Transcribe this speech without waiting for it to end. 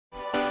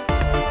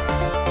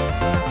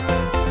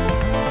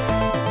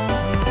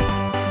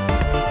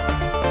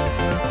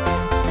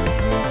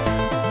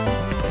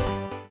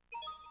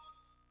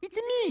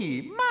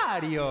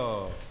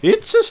Mario.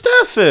 It's a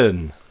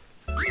Stefan.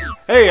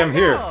 Hey, I'm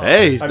here.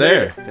 Hey, he's I'm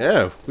there. here.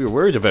 Yeah, we were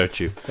worried about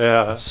you.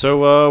 Yeah.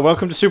 So,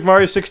 welcome to Super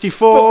Mario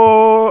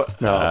 64.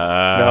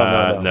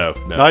 No. No.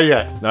 Not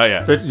yet. Not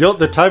yet.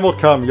 The time will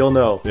come. You'll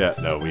know. Yeah,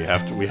 no, we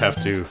have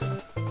to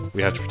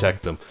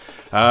protect them.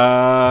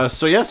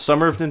 So yeah,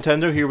 Summer of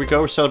Nintendo, here we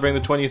go. We're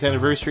celebrating the 20th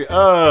anniversary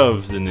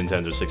of the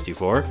Nintendo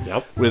 64.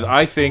 Yep. With,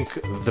 I think,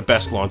 the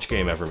best launch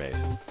game ever made.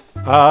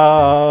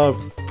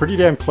 Pretty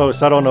damn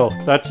close. I don't know.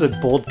 That's a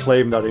bold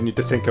claim that I need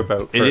to think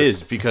about first. It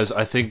is, because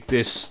I think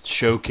this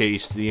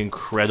showcased the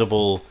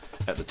incredible,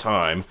 at the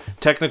time,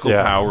 technical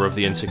power of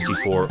the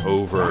N64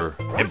 over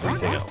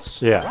everything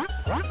else. Yeah.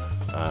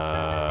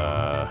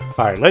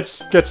 Alright,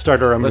 let's get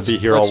started. I'm going to be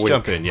here all week.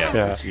 Let's jump in,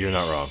 yeah. You're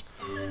not wrong.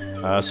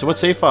 So what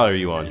save file are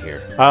you on here?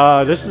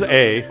 This is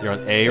A. You're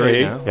on A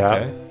right now? Yeah.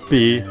 Okay.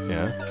 B.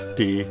 Yeah.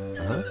 D.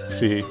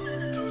 C.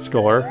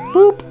 Score.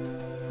 Boop.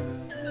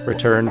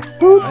 Return.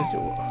 Boop.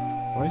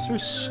 Why is there a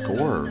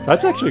score?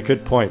 That's actually a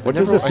good point. What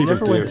does this even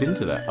do? I never went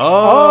into that.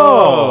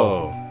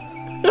 Oh!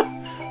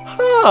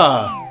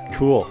 Huh.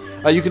 Cool.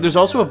 There's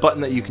also a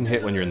button that you can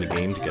hit when you're in the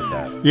game to get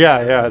that.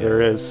 Yeah, there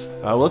is.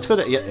 Well, let's go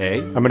to A.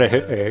 I'm gonna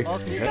hit A.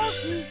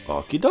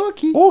 Okie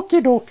dokie.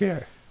 Okie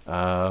dokie.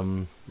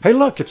 Hey,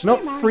 look, it's not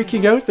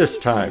freaking out this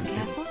time.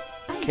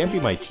 Can't be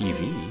my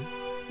TV.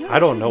 I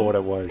don't know what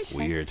it was.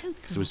 Weird,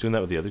 because it was doing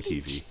that with the other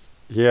TV.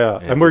 Yeah,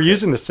 and we're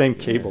using the same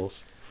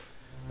cables.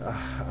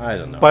 I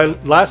don't know. By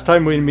last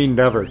time we mean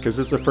never, because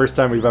this is the first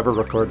time we've ever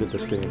recorded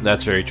this game.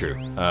 That's very true.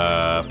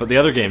 But the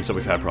other games that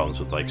we've had problems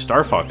with, like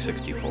Star Fox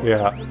 64.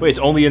 Yeah. Wait, it's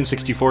only in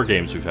 64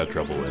 games we've had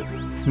trouble with.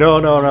 No.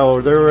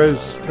 There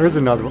is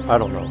another one. I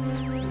don't know.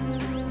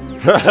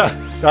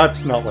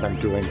 That's not what I'm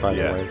doing, by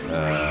the way.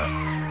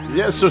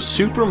 Yeah, so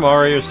Super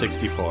Mario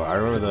 64. I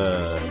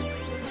remember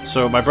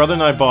So my brother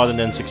and I bought an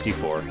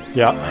N64.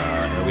 Yeah.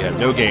 And we had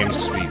no games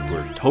because we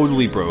were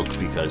totally broke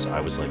because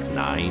I was like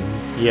 9.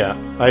 Yeah,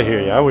 I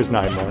hear you. I was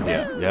 9 once.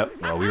 Yeah, yep.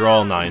 Well, we were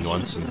all 9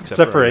 once.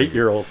 Except for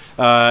 8-year-olds.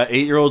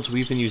 8-year-olds,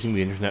 we've been using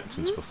the internet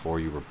since before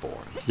you were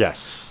born.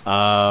 Yes.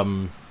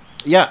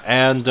 Yeah,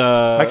 and...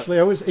 Actually,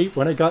 I was 8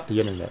 when I got the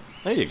internet.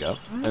 There you go.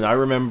 And I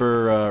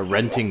remember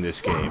renting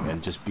this game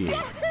and just being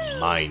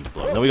mind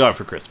blown. Then we got it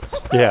for Christmas.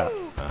 Yeah.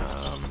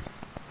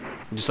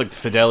 Just like the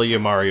fidelity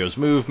of Mario's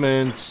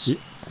movements.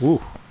 Ooh.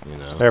 You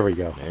know. There we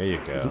go. There you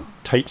go.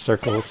 Tight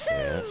circles.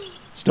 Yeah.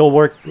 Still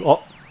work.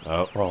 Oh.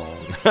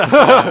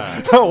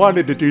 I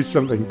wanted to do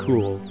something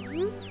cool.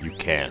 You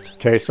can't.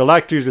 Okay, so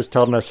Lactose is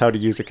telling us how to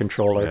use a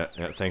controller.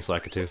 Yeah. Thanks,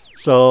 Lakitu.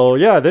 So,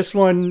 yeah, this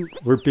one,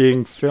 we're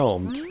being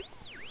filmed.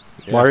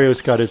 Yeah.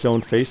 Mario's got his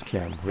own face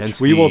cam, which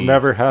we will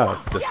never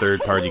have. The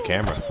third-party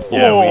camera.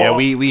 Yeah,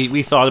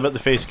 we thought about the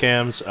face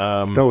cams.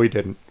 No, we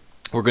didn't.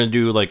 We're going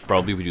to do,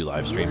 probably we do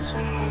live streams.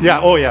 Yeah,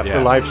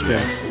 for live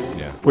streams.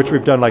 Yeah. Which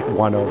we've done,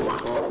 one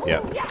of.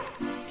 Yeah.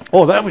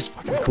 Oh, that was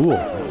fucking cool.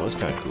 That was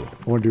kind of cool.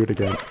 I want to do it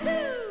again.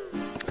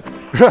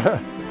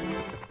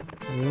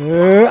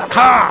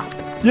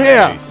 Ha!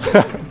 Yeah! Nice.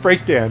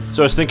 Breakdance.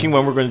 So I was thinking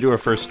when we're going to do our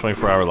first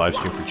 24-hour live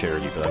stream for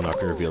charity, but I'm not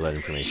going to reveal that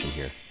information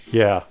here.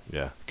 Yeah.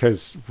 Yeah.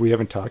 Because we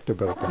haven't talked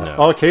about that. No.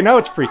 Okay, now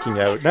it's freaking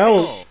out.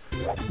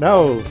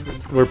 Now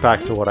we're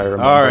back to what I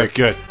remember. All right,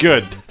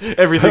 good.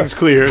 Everything's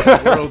clear.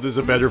 The world is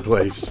a better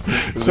place.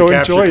 So the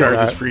enjoy capture card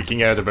that. is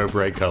freaking out about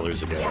bright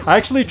colors again. I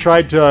actually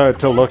tried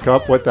to look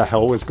up what the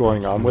hell was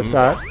going on with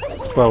that,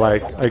 but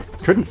I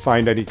couldn't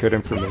find any good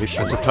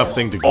information. It's a tough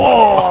thing to go.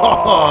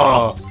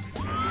 Oh!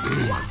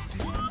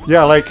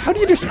 Yeah, how do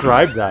you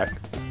describe that?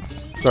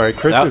 Sorry,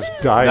 Chris is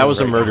dying. That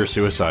was right a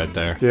murder-suicide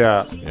there.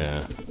 Yeah.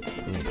 Yeah.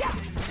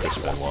 Chris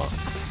Benoit.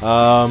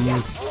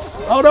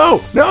 Oh no!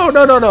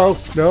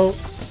 No!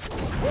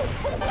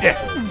 Yeah.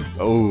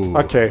 Oh.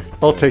 Okay,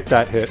 I'll take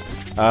that hit.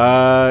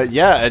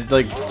 Yeah,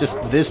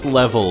 just this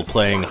level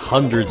playing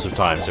hundreds of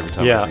times every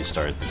time I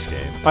restart this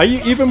game.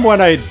 Even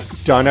when I'd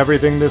done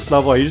everything this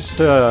level, I used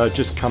to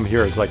just come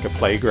here as a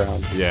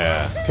playground.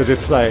 Yeah. Because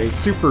it's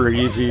super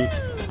easy,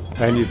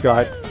 and you've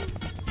got,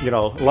 a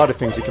lot of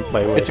things you can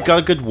play with. It's got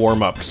a good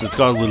warm-up, because it's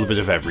got a little bit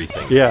of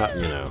everything. Yeah.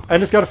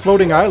 And it's got a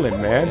floating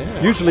island, man.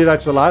 Yeah. Usually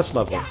that's the last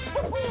level.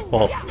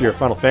 Well, if you're a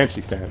Final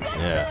Fantasy fan.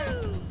 Yeah.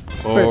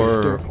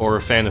 Or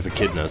a fan of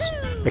Echidnas.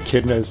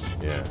 Echidnas.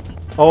 Yeah.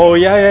 Oh,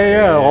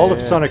 yeah. All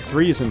of Sonic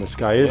 3 is in the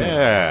sky, isn't it?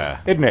 Yeah.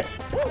 Isn't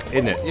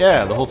it?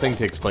 Yeah, the whole thing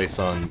takes place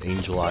on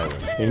Angel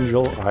Island.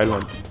 Angel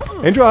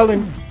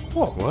Island.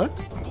 Whoa. What?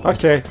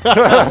 Okay.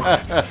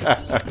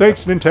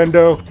 Thanks,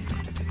 Nintendo.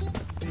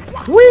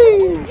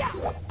 Whee!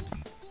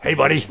 Hey,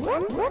 buddy.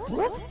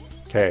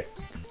 Okay.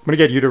 I'm gonna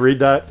get you to read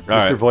that, Mr.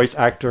 right. Voice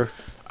Actor.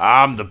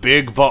 I'm the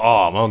big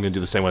bomb. I'm gonna do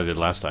the same one I did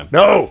last time.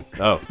 No!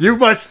 Oh. You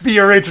must be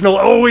original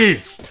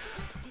always!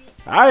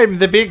 I'm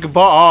the big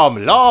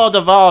bomb, lord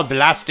of all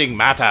blasting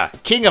matter,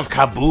 king of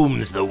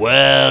kabooms the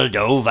world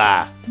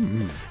over.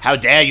 How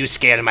dare you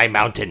scale my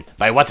mountain?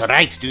 By what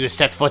right do you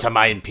set foot on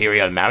my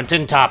imperial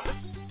mountaintop?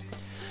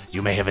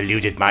 You may have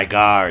eluded my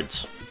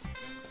guards.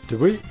 Did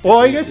we? Well,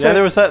 I guess Yeah,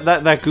 there was that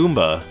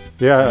Goomba.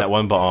 Yeah. That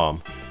one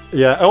bomb.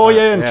 Yeah. Oh,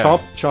 yeah, and yeah.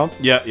 Chomp.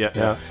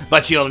 Yeah.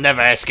 But you'll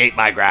never escape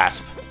my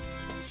grasp.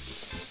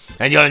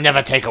 And you'll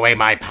never take away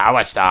my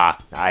power star.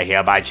 I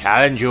hereby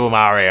challenge you,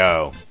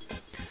 Mario.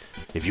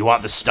 If you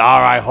want the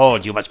star I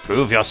hold, you must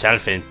prove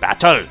yourself in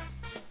battle.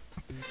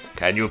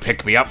 Can you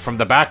pick me up from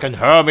the back and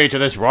hurl me to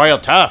this royal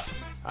turf?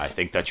 I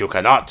think that you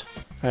cannot.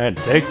 And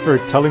thanks for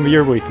telling me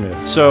your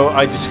weakness. So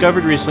I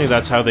discovered recently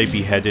that's how they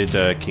beheaded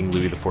King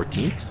Louis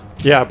XIV.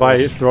 Yeah,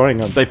 by throwing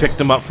him. They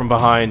picked him up from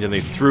behind and they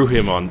threw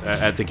him on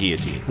at the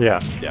guillotine.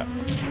 Yeah. Yeah.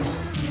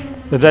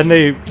 And then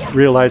they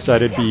realized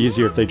that it'd be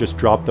easier if they just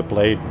dropped the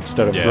blade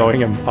instead of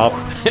throwing him up.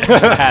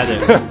 Had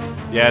it.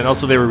 Yeah, and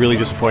also they were really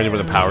disappointed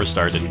when the power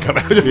star didn't come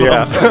out of him.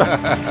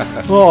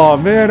 Yeah. Oh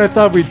man, I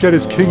thought we'd get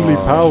his kingly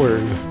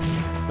powers.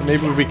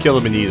 Maybe if we kill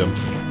him and eat him.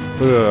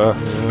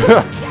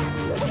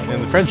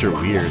 And the French are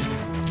weird.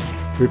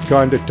 We've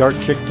gone to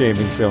Dropkick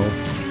Gaming Zone.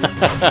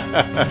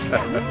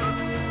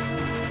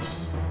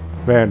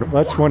 Man,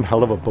 that's one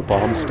hell of a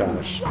bomb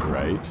stash.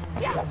 Right.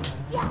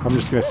 I'm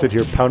just gonna sit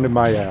here pounding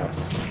my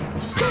ass.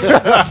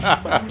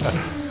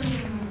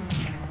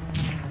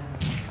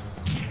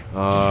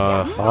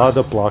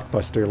 The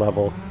Blockbuster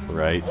level.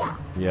 Right.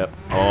 Yep.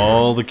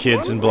 All the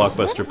kids in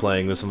Blockbuster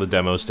playing this on the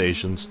demo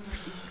stations.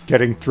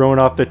 Getting thrown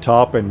off the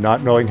top and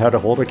not knowing how to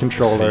hold a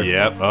controller.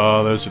 Yep.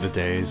 Oh, those are the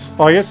days.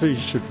 Oh, I guess you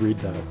should read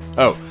that.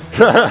 Oh.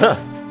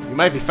 You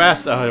might be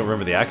fast. Oh, I don't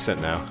remember the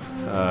accent now.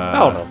 I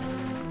don't know.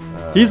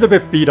 He's a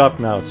bit beat up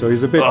now, so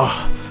he's a bit...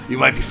 Oh, you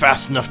might be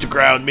fast enough to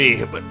ground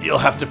me, but you'll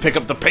have to pick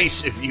up the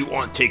pace if you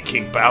want to take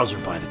King Bowser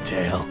by the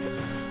tail.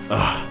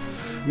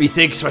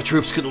 Methinks my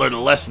troops could learn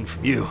a lesson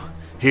from you.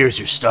 Here's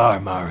your star,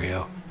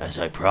 Mario, as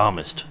I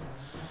promised.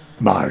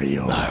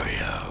 Mario.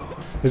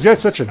 This guy's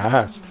such an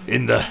ass.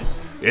 In the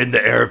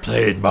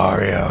airplane,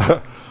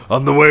 Mario.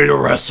 On the way to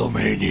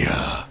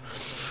WrestleMania.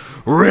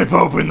 Rip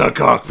open the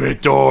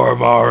cockpit door,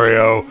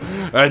 Mario,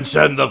 and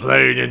send the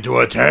plane into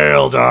a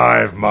tail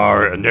dive,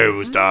 Mario.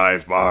 Nose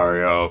dive,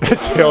 Mario.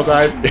 Tail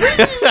dive.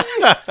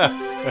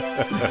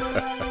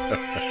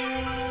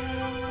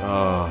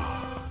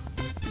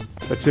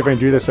 Let's see if I can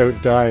do this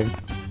without dying.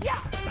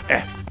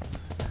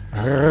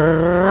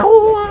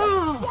 That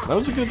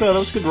was a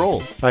good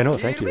roll. I know,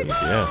 thank you.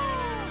 Yeah.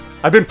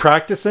 I've been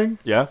practicing.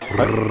 Yeah.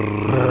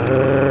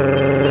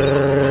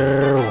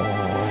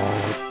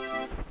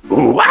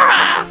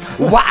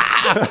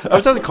 I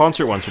was at the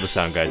concert once where the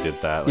sound guy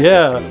did that. Like,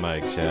 Yeah. testing the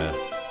mics, yeah.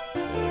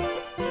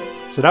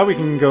 So now we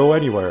can go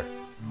anywhere.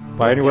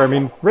 By anywhere, I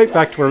mean right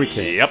back to where we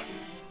came. Yep.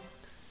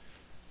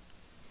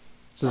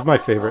 This is my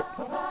favorite.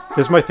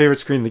 This is my favorite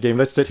screen in the game.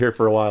 Let's sit here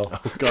for a while.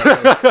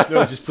 God,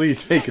 no, just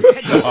please make it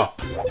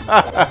stop.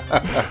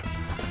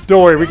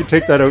 Don't worry, we can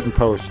take that out in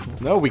post.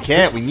 No, we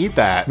can't. We need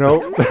that.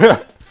 No.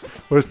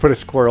 We'll just put a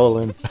squirrel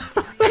in.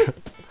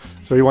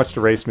 So he wants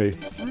to race me.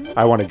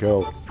 I want to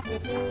go.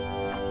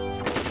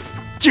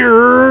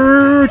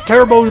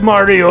 Turbo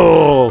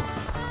Mario! So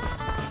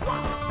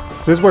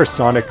this is where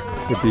Sonic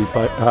would be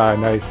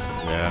nice.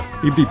 Yeah.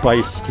 He'd be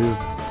Bice, too.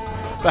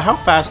 But how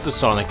fast does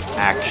Sonic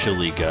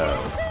actually go?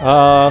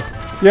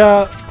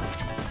 Yeah.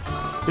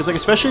 Because, like,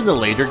 especially in the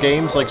later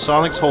games, like,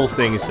 Sonic's whole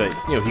thing is that,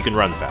 you know, he can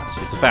run fast.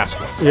 He's the fast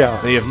one. Yeah.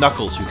 Then you have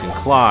Knuckles, who can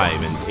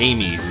climb, and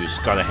Amy, who's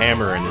got a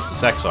hammer and is the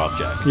sex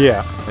object.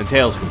 Yeah. And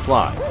Tails can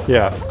fly.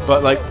 Yeah.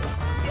 But, like,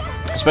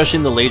 especially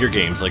in the later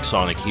games, like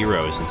Sonic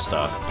Heroes and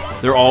stuff,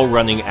 they're all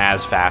running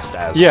as fast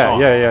as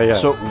Sonic. Yeah.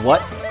 So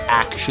what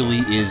actually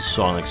is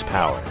Sonic's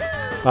power?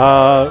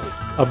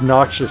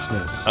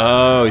 Obnoxiousness.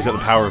 Oh, he's got the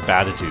power of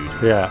Batitude.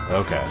 Yeah.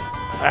 Okay.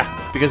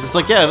 Because it's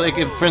like, yeah, like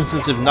if, for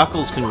instance, if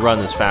Knuckles can run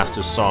as fast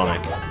as Sonic,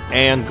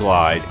 and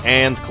glide,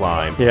 and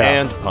climb,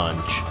 and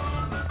punch,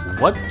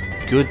 what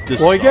good does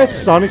Well, I guess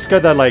Sonic... Sonic's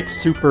got that, like,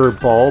 super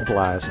ball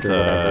blast or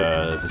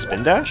whatever. The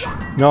spin dash?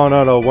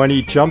 No. When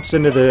he jumps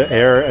into the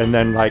air and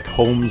then, like,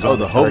 homes Oh, on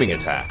the the homing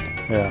target. attack.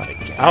 Yeah.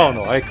 I don't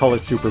know. I call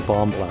it super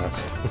bomb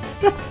blast.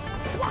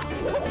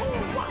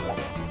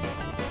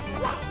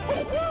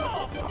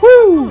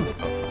 Woo!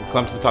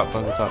 Climb to the top,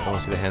 climb to the top. I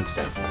want to see the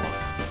handstand.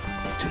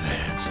 To the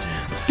handstand.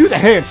 Do the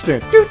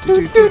handstand.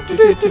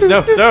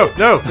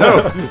 No.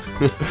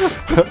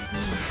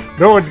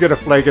 No one's gonna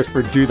flag us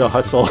for do the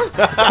hustle.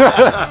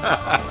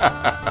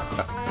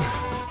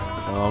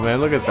 Oh man,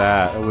 look at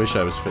that. I wish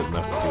I was fit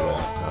enough to do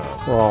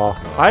that. Well,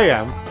 I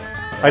am.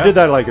 I did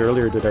that like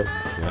earlier today.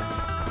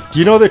 Yeah. Do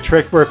you know the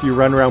trick where if you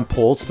run around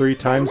poles 3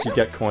 times, you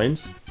get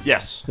coins?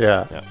 Yes.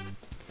 Yeah.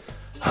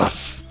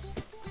 Huff.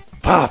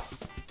 Puff.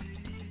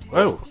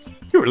 Whoa.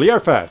 You really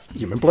are fast.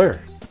 Human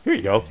Blair. Here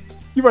you go.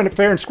 You run it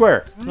fair and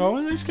square. Oh,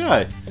 a nice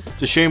guy.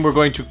 It's a shame we're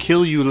going to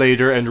kill you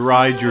later and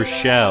ride your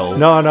shell.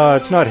 No,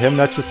 it's not him.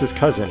 That's just his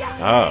cousin.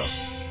 Oh.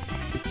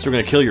 So we're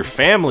going to kill your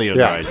family and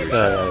ride your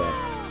shell.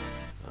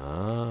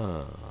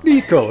 Yeah.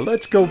 Nico,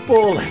 let's go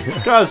bowling.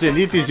 Cousin,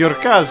 it is your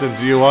cousin.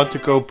 Do you want to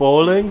go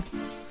bowling?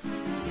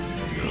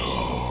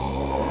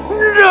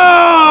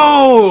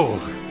 No!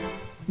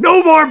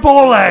 No more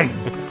bowling!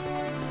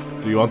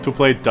 Do you want to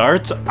play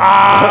darts?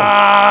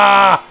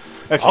 Ah!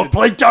 I'll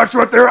play darts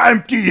with their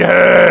empty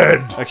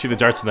head! Actually, the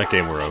darts in that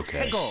game were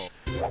okay.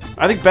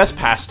 I think best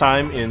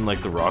pastime in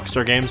like the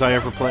Rockstar games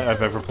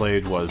I've ever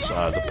played was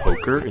the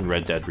poker in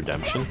Red Dead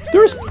Redemption.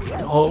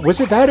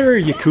 Was it that or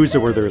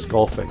Yakuza where there was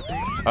golfing?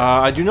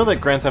 I do know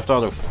that Grand Theft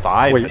Auto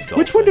 5 had golfing.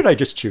 Which one did I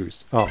just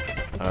choose? Oh.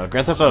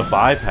 Grand Theft Auto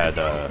 5 had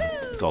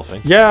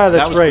golfing. Yeah,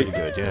 that's right. That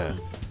was pretty good, yeah.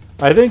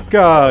 I think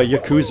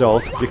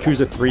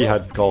Yakuza 3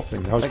 had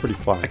golfing. That was pretty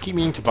fun. I keep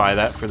meaning to buy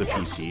that for the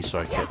PC so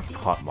I can get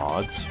hot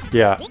mods.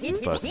 Yeah.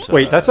 But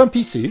wait, that's on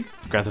PC?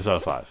 Grand Theft Auto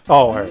 5. Oh,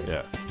 all right.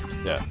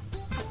 Yeah.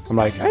 I'm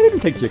like, I didn't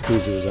think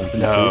Yakuza was on PC.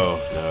 No.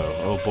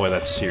 Oh boy,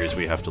 that's a series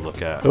we have to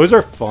look at. Those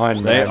are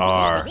fun, They man.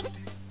 are.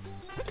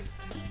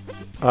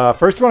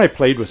 First one I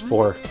played was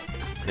 4.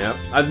 Yeah.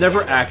 I've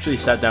never actually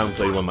sat down and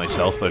played one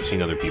myself, but I've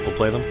seen other people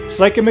play them. It's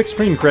like a mix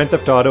between Grand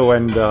Theft Auto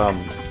and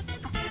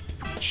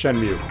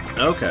Shenmue.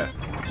 Okay.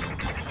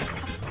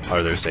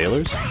 Are there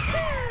sailors?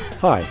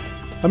 Hi,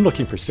 I'm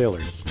looking for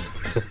sailors.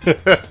 Do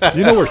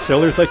you know where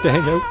sailors like to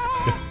hang out?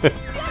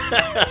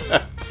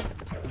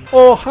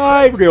 Oh,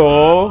 hi,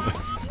 Rio.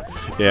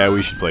 Yeah,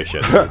 we should play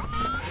Shenmue.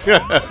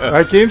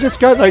 Our game just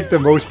got like the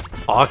most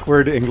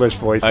awkward English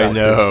voice acting. I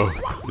know.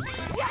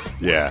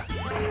 Yeah.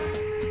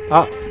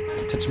 Ah,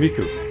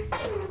 Tatsumiko.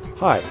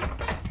 Hi.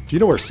 Do you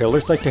know where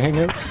sailors like to hang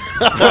out?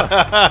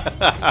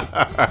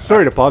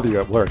 Sorry to bother you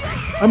at work.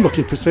 I'm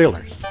looking for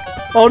sailors.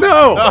 Oh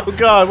no! Oh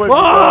god!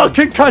 Oh,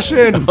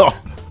 concussion!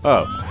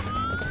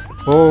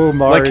 Oh,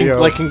 Mario.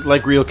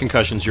 Like real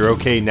concussions, you're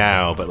okay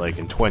now, but like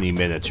in 20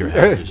 minutes, your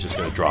head is just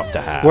gonna drop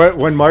to half.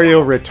 When Mario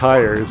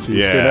retires,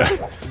 he's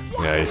gonna.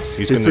 Yeah, he's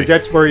he gonna.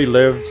 forgets where he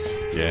lives.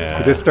 Yeah.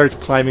 He just starts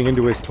climbing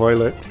into his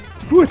toilet.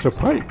 Ooh, it's a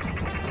pipe.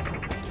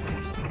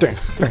 Dang.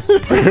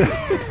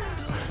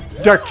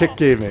 Dropkick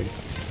Gaming.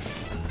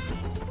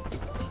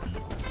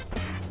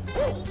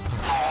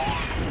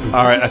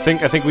 All right, I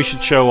think we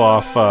should show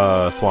off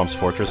Thwomp's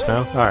Fortress now.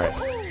 All right.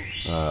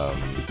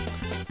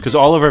 Because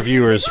all of our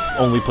viewers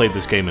only played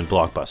this game in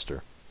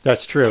Blockbuster,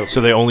 That's true.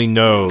 so they only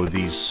know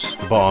the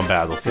bomb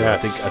battlefield.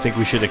 Yes. I think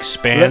we should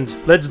expand.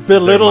 Let's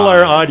belittle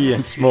our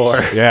audience more.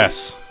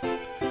 Yes.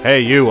 Hey,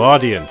 you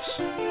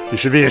audience, You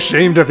should be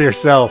ashamed of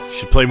yourself. you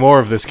should play more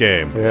of this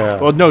game. Yeah.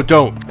 Well, no,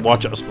 don't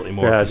watch us play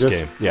more of this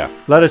just- game. Yeah.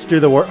 Let us do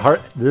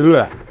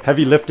the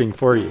heavy lifting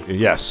for you.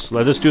 Yes.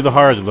 Let us do the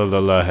hard,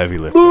 heavy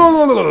lifting.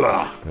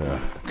 Yeah.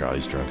 God,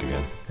 he's drunk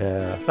again.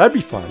 Yeah, that'd be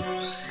fun.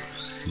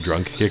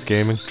 Drunk kick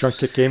gaming. Drunk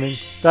Kick Gaming.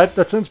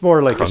 That sounds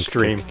more like Crunk a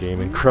stream. Kick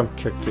Gaming. Crunk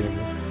Kick Gaming.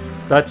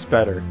 That's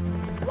better.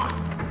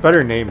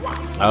 Better name.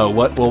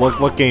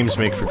 What games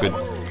make for good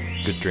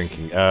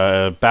drinking?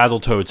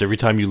 Battletoads. Every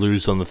time you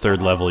lose on the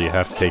 3rd level, you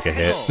have to take a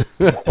hit.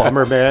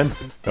 Bomberman.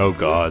 Oh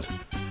God.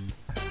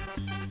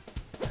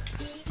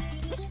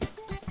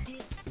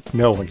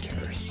 No one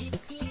cares.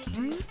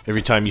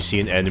 Every time you see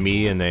an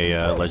enemy in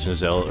a Legend of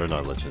Zelda, or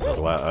not Legend of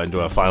Zelda,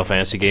 into a Final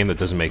Fantasy game that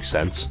doesn't make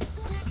sense.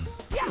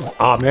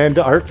 Ah, man,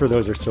 the art for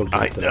those are so good.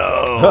 I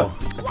though. know.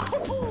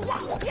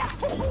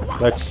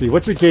 Let's see.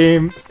 What's a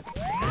game?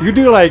 You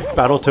do like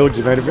Battletoads,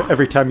 and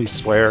every time you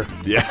swear.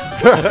 Yeah.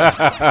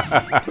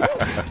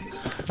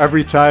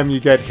 Every time you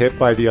get hit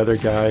by the other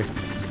guy.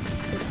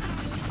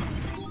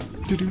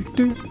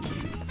 Do-do-do.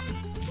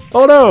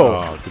 Oh no!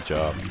 Oh, good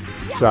job.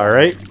 It's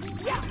alright.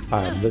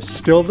 I'm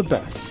still the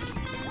best.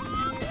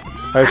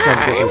 I just want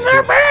to get this.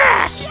 the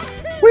best.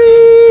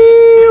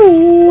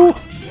 Whee!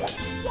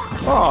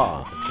 Oh.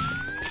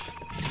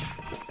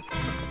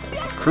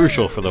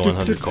 Crucial for the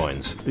 100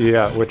 coins.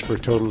 Yeah, which we're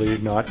totally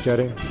not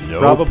getting.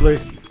 Nope. Probably.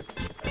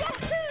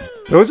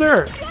 Those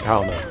are, I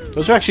don't know.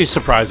 Those are actually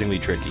surprisingly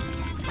tricky.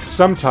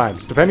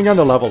 Sometimes, depending on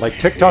the level, like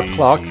TikTok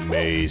Clock. Hazy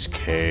Maze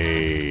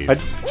Cave. I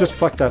just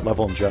fuck that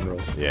level in general.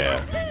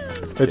 Yeah.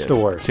 It's the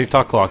worst.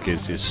 TikTok Clock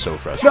is so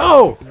frustrating.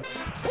 No!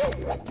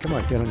 Come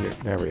on, get on your.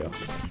 There we go.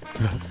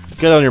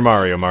 Get on your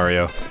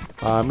Mario.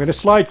 I'm gonna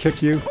slide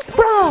kick you.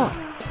 Brah!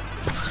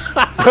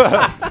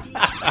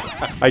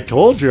 I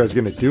told you I was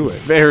gonna do it.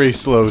 Very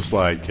slow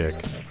slide kick.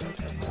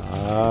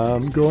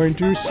 I'm going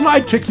to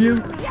slide kick you.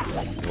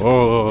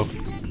 Whoa.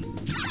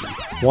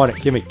 Want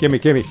it? Gimme.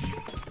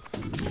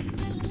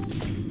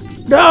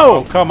 Oh,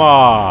 No! come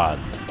on.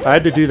 I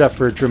had to do that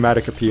for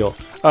dramatic appeal.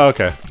 Oh,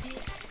 okay.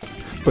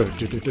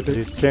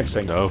 Can't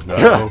sing. No.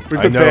 We've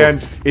I been know.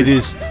 banned. It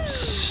is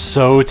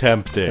so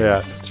tempting.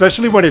 Yeah,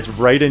 especially when it's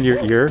right in your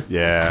ear.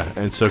 Yeah,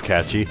 and it's so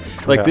catchy.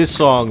 Like Yeah. this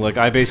song, like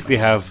I basically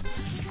have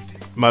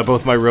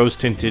both my rose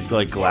tinted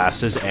like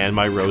glasses and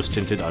my rose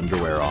tinted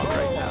underwear on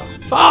right now.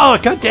 Oh,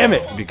 god damn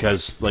it!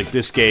 Because like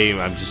this game,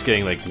 I'm just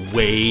getting like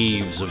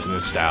waves of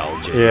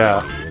nostalgia.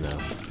 Yeah. You know.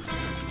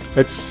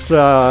 It's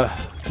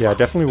yeah,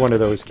 definitely one of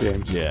those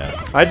games. Yeah.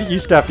 I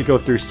used to have to go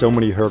through so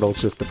many hurdles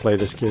just to play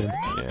this game.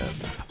 Yeah.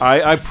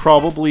 I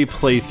probably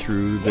play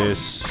through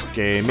this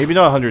game, maybe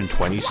not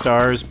 120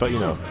 stars, but you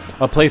know,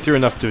 I'll play through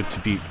enough to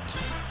beat.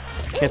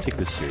 I can't take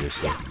this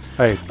seriously.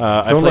 Hey,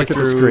 I don't play look at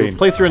the through screen.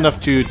 play through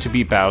enough to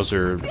beat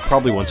Bowser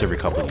probably once every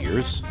couple of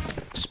years,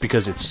 just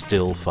because it's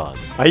still fun.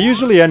 I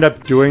usually end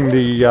up doing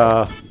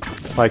the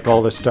like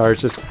all the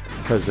stars just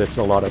because it's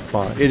a lot of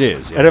fun. It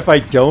is. Yeah. And if I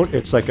don't,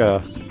 it's like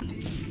a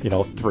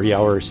 3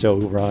 hour or so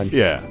run.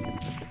 Yeah.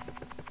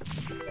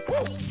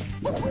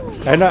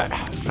 And I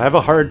have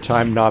a hard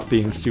time not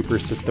being super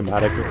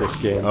systematic with this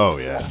game. Oh,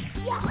 yeah.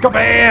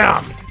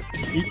 Kabam!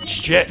 Eat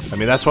shit. I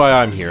mean, that's why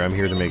I'm here. I'm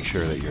here to make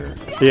sure that you're...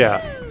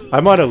 Yeah.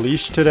 I'm on a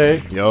leash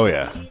today. Oh,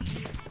 yeah.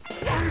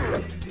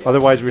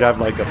 Otherwise, we'd have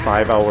like a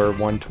 5-hour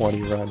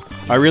 120 run.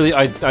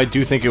 I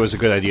do think it was a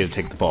good idea to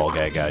take the ball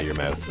gag out of your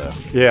mouth, though.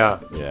 Yeah.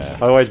 Yeah.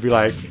 Otherwise, be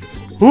like...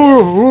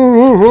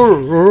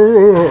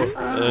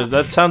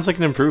 That sounds like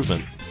an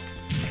improvement.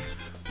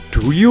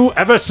 Do you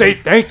ever say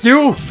thank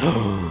you?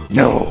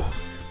 No.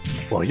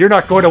 Well, you're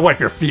not going to wipe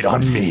your feet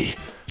on me.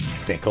 I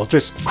think I'll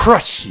just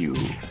crush you.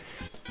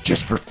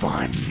 Just for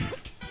fun.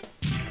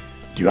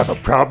 Do you have a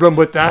problem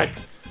with that?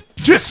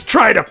 Just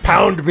try to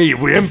pound me,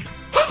 wimp.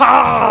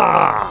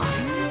 Ha!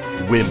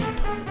 Wimp.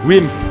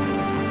 Wimp.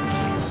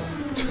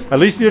 At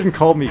least he didn't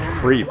call me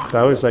creep.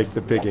 That was like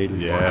the big 80.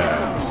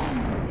 Yeah.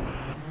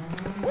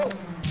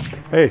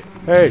 Hey,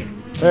 hey,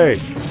 hey,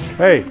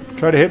 hey,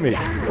 try to hit me.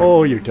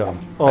 Oh, you're dumb.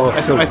 Oh,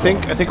 I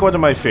think one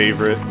of my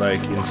favorite,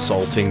 like,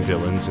 insulting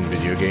villains in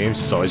video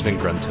games has always been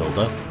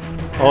Gruntilda.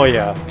 Oh,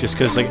 yeah. Just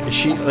because, like,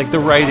 the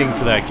writing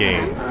for that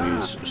game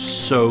is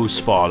so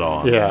spot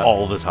on. Yeah.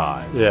 All the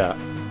time. Yeah.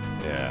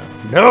 Yeah.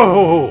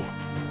 No!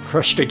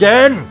 Crushed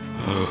again?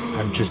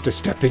 I'm just a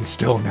stepping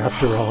stone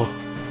after all.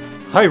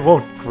 I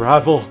won't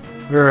grovel.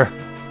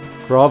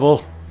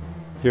 Grovel.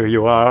 Here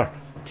you are.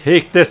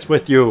 Take this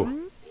with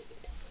you.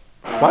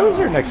 Why was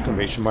there an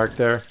exclamation mark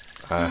there?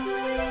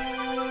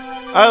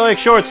 I like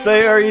shorts.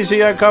 They are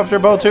easy and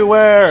comfortable to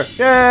wear.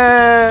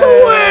 Yay!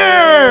 To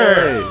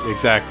wear!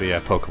 Exactly,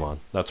 yeah, Pokemon.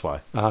 That's why.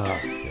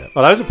 Yeah.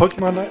 Well, that was a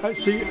Pokemon. I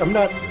see. I'm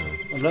not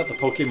the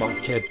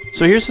Pokemon kid.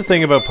 So here's the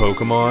thing about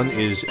Pokemon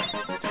is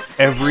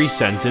every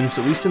sentence,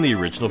 at least in the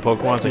original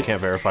Pokemons, I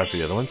can't verify for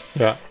the other ones.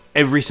 Yeah.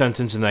 Every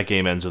sentence in that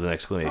game ends with an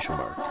exclamation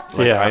mark.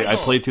 Like, Yeah. I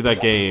played through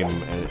that game,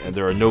 and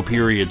there are no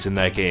periods in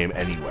that game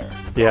anywhere.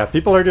 Yeah,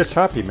 people are just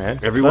happy, man.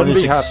 Everyone Let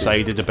is them be happy.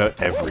 excited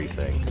about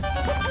everything.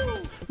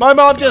 My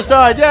mom just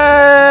died! Yay!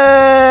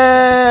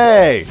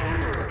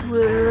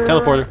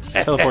 Teleporter.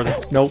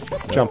 Teleporter. Nope.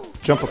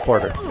 Jump a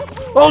porter.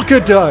 Oh,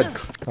 good dog.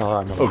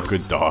 Oh, no. Oh,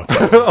 good dog.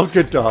 Oh,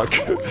 good dog.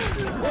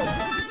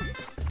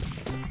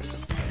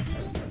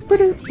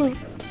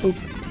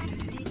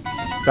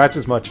 That's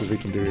as much as we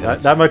can do.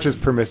 That much is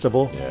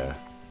permissible. Yeah.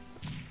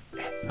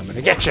 I'm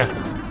gonna get you.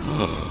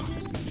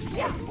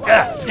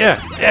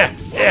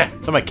 Yeah.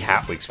 So my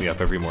cat wakes me up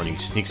every morning,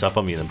 sneaks up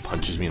on me, and then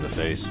punches me in the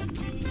face.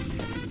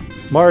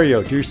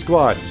 Mario, do your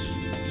squats.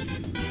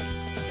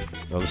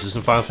 No, this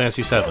isn't Final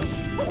Fantasy VII.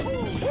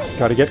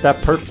 Gotta get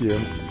that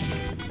perfume.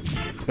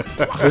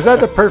 Is that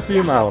the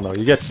perfume? I don't know.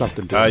 You get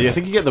something. Yeah, I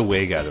think you get the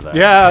wig out of that.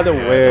 Yeah, the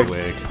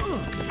wig.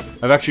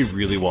 I've actually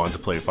really wanted to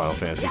play Final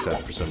Fantasy VII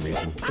for some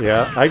reason.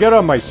 Yeah, I got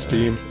on my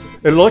Steam.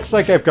 It looks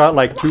like I've got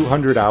like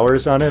 200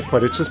 hours on it,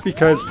 but it's just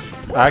because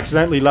I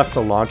accidentally left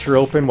the launcher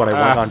open when I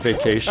went on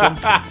vacation.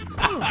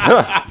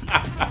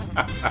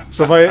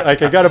 So I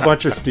got a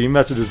bunch of Steam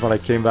messages when I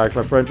came back.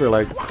 My friends were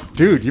like,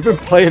 dude, you've been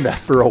playing that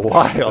for a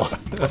while.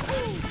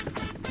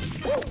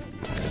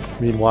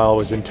 Meanwhile, I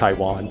was in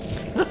Taiwan.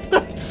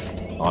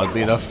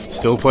 Oddly enough,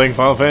 still playing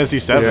Final Fantasy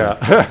VII. Yeah.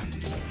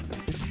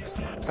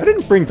 I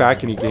didn't bring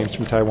back any games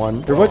from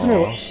Taiwan. There wasn't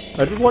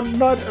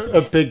not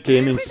a big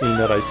gaming scene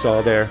that I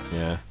saw there.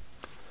 Yeah.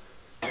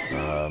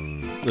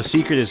 The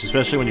secret is,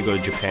 especially when you go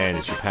to Japan,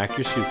 is you pack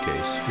your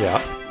suitcase.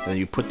 Yeah. And then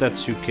you put that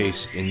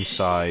suitcase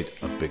inside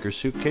a bigger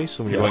suitcase.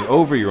 So when you're going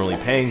over, you're only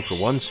paying for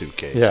one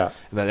suitcase. Yeah.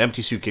 And that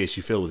empty suitcase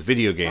you fill with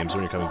video games.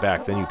 When you're coming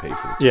back, then you pay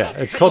for it. Yeah,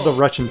 it's called the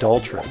Russian doll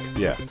trick.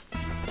 Yeah.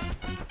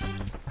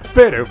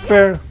 Better.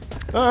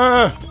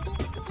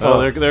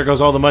 Oh, there goes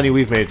all the money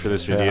we've made for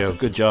this video. Yeah.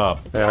 Good job.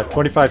 Yeah,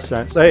 25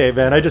 cents. Hey,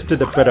 man, I just did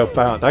the bit out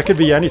bound. That could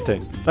be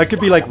anything. That could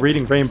be like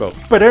Reading Rainbow.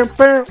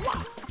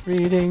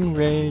 Reading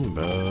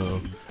Rainbow.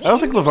 I don't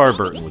think LeVar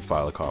Burton would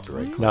file a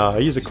copyright claim. No,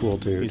 he's a cool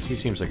dude. He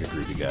seems like a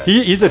groovy guy.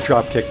 He's a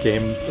Dropkick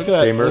gamer. Look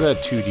at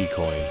that 2D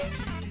coin.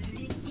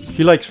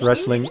 He likes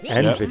wrestling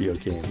and video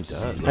games.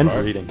 And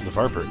reading.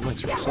 LeVar Burton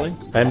likes wrestling?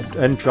 And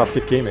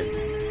Dropkick gaming.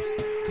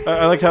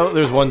 I like how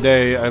there's one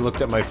day I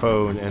looked at my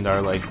phone and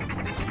our like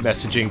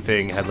messaging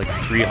thing had like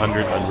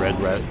 300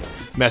 unread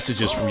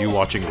messages from you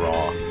watching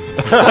Raw.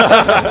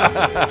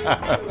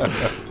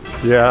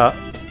 Yeah.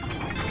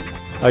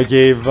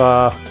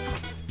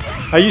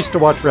 I used to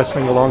watch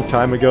wrestling a long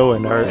time ago,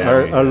 and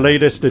our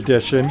latest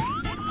edition. You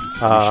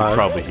should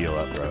probably heal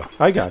up, bro.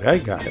 I got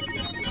it.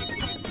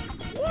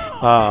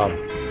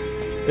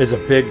 Is a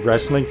big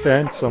wrestling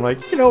fan, so I'm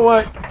like, you know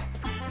what?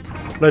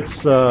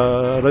 Let's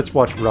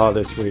watch Raw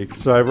this week.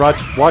 So I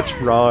watched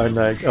Raw, and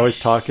I was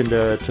talking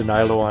to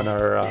Nilo on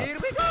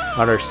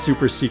our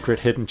super secret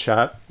hidden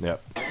chat.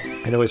 Yep.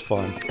 And it was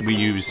fun.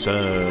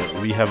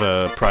 We have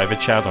a private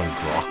chat on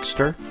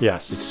Grokster.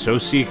 Yes. It's so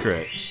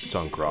secret. It's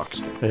on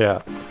Grokster.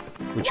 Yeah.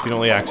 Which you can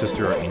only access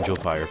through our Angel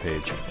Fire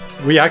page.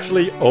 We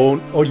actually own...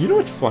 Oh, you know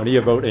what's funny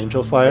about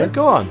Angel Fire? Yeah,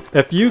 go on.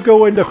 If you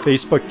go into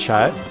Facebook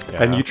chat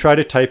and you try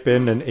to type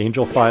in an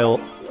Angel Fire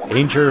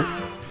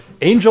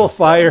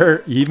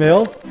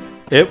email,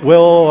 it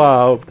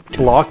will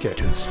block it.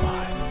 Do the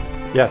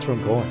slide. Yeah, that's where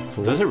I'm going.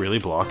 Fool. Does it really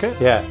block it?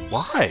 Yeah.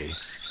 Why?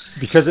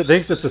 Because it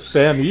thinks it's a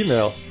spam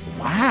email.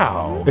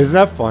 Wow. Isn't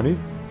that funny?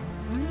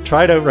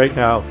 Try it out right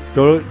now.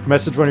 Go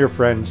message one of your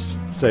friends.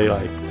 Say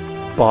like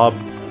Bob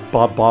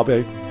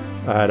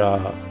at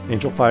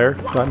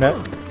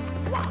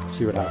angelfire.net.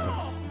 See what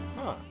happens.